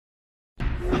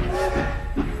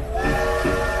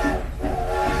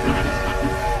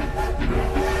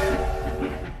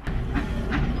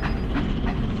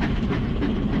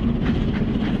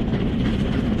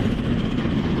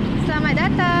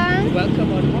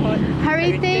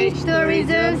Heritage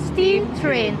Tourism Steam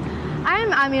Train.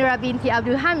 I'm Amira binti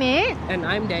Abdul Hamid. And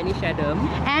I'm Danny Shadam.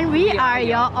 And we are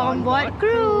your onboard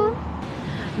crew.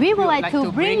 We would like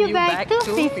to bring you back to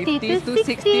 50s to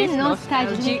 60s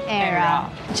nostalgic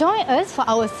era. Join us for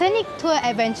our scenic tour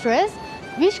adventures,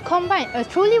 which combine a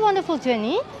truly wonderful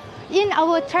journey in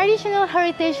our traditional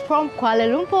heritage from Kuala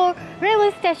Lumpur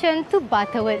railway station to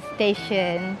Butterworth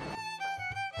Station.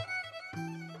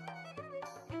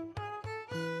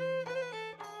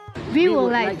 We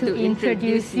would like to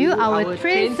introduce you our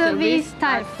train service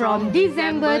start from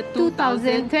December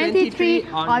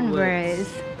 2023 onwards.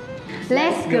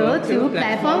 Let's go to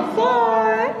platform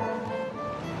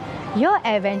 4. Your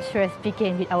adventures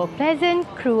begin with our pleasant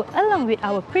crew along with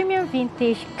our premium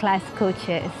vintage class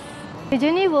coaches. The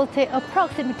journey will take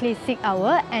approximately 6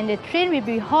 hours and the train will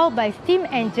be hauled by steam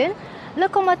engine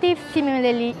Locomotive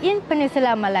similarly in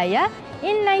Peninsula Malaya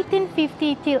in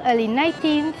 1950 till early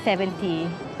 1970.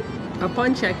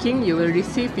 Upon checking, you will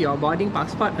receive your boarding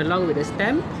passport along with a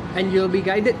stamp and you will be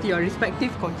guided to your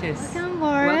respective coaches. Welcome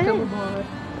aboard. Welcome aboard.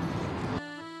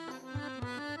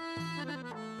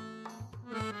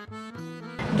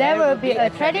 There will be a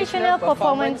traditional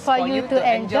performance for you to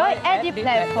enjoy at the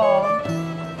platform.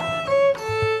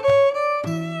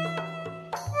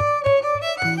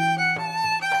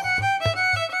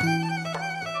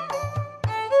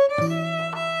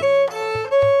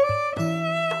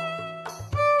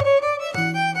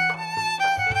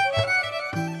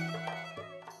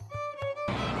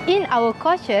 In our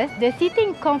coaches, the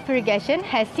seating configuration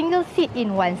has single seat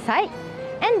in one side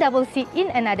and double seat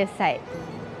in another side,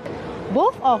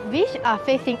 both of which are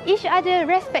facing each other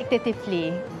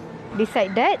respectively.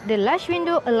 Besides that, the large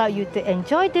window allows you to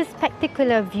enjoy the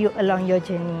spectacular view along your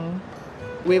journey.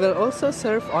 We will also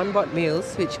serve onboard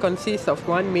meals, which consist of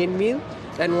one main meal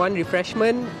and one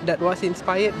refreshment that was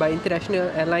inspired by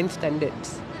international airline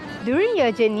standards. During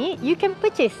your journey, you can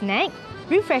purchase snack,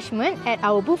 refreshment at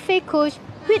our buffet coach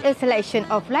with a selection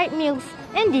of light meals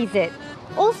and dessert,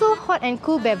 also hot and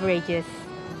cool beverages.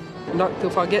 Not to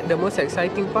forget the most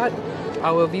exciting part,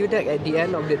 our view deck at the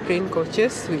end of the train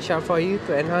coaches, which are for you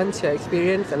to enhance your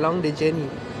experience along the journey.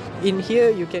 In here,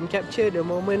 you can capture the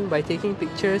moment by taking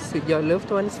pictures with your loved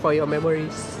ones for your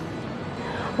memories.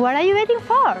 What are you waiting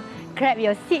for? Grab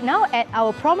your seat now at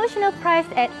our promotional price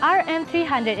at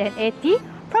RM380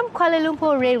 from Kuala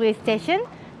Lumpur railway station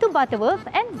to Butterworth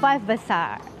and vice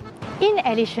versa. In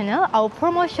addition, our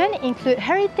promotion includes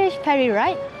heritage ferry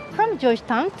ride from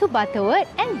Georgetown to Butterworth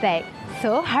and back.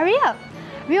 So hurry up!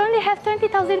 We only have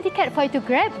 20,000 tickets for you to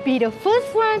grab. Be the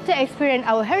first one to experience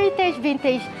our heritage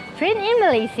vintage train in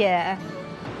Malaysia.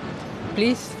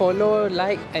 Please follow,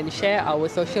 like and share our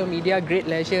social media Great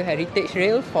Leisure Heritage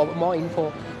Rail for more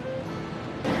info.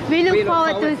 We look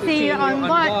forward to seeing you on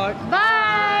board.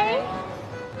 Bye!